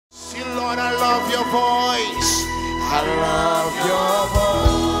love your voice. I love your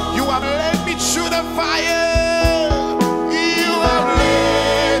voice. You have led me through the fire. You have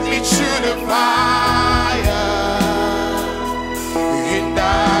led me through the fire. In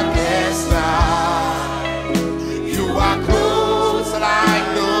darkest night, you are close like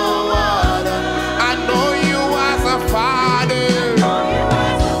no other. I know you as a father.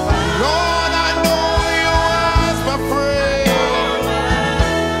 Lord, I know you as my friend.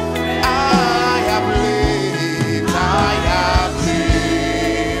 I have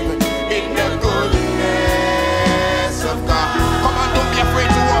lived in the goodness of God. Come on, don't be afraid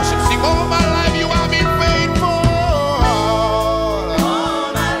to worship. Sing, all my life you have been faithful.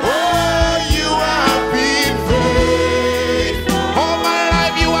 Oh, you have been faithful. All my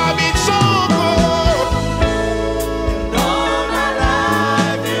life you have been so good. All my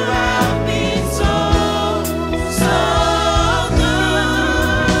life you have been so good.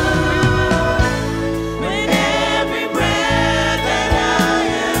 With every breath that I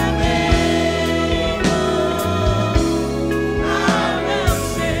am able, I will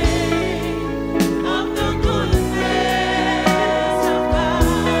sing of the goodness of God.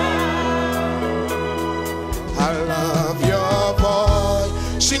 I love your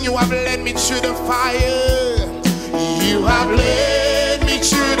voice. Sing, you have led me to the fire. You have led me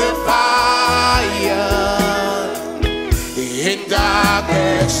to the fire. In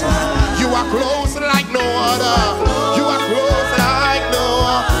darkness, you are close like no other. You are close like no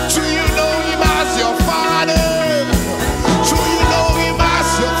other. Do you know him as your father? Do you know him as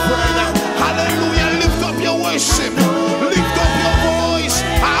your friend? Hallelujah. Lift up your worship. Lift up your voice. I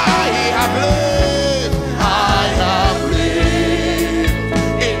have lived. I have lived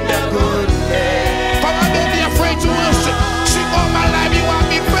in the goodness. Come on, don't be afraid to worship. Sing, all my life you have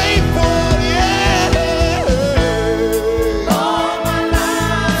been faithful. Yeah. All my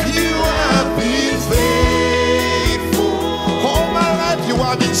life You have been faithful. All my life you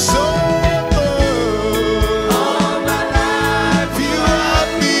have been so good. all my life You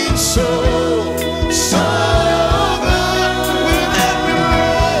have been so good.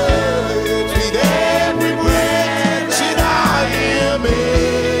 With every breath that I am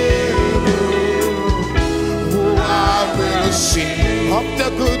able. Oh, I will sing of the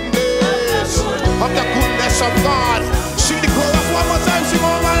goodness of God. Sing the chorus one more time. Sing,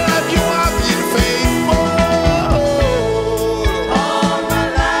 all my life you have been faithful. all my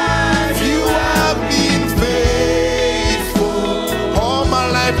life You have been faithful. All my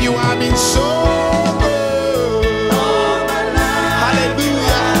life you have been so good. all my life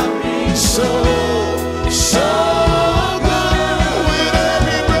Hallelujah. So good.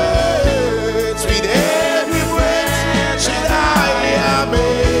 With every breath that I am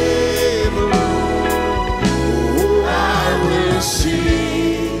able. Oh, I will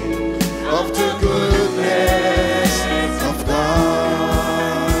sing of the goodness of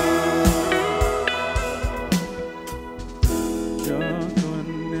God. Your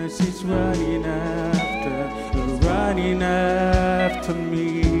goodness is running after me.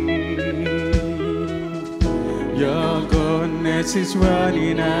 Your goodness is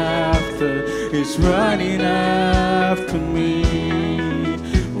running after me.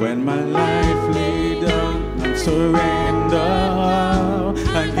 When my life laid down and surrender,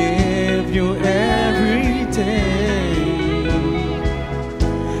 I give you everything.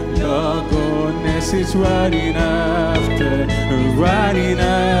 Your goodness is running after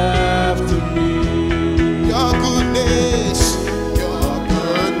me. Your goodness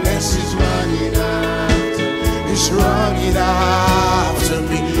is running after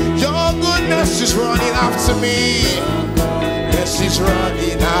me. Your goodness is running after me. Yes, it's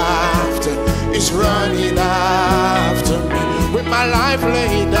running after me. With my life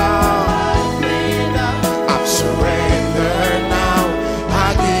laid down, I'm surrendered now.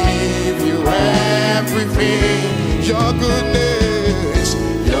 I give you everything. Your goodness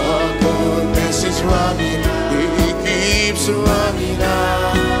is running. It keeps running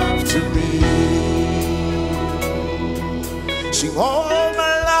after me. Sing, all my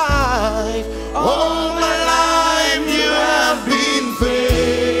life you have been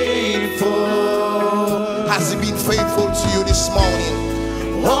faithful. Has he been faithful to you this morning?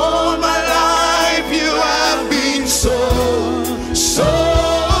 All my life you have been so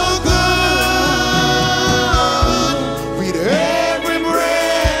good. With every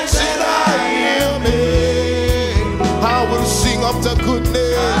breath that I am in, I will sing of the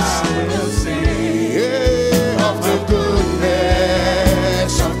goodness. Yeah, of the goodness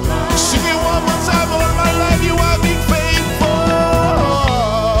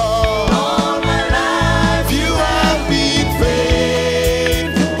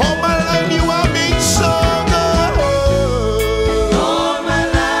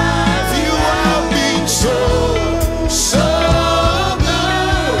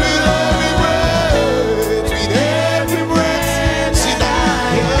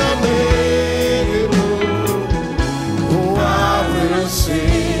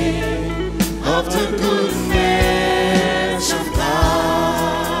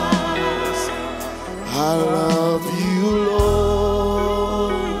I love you,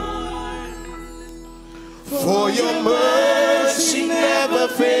 Lord, for your mercy never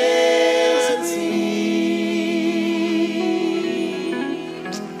fails me.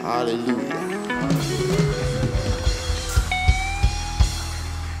 Hallelujah.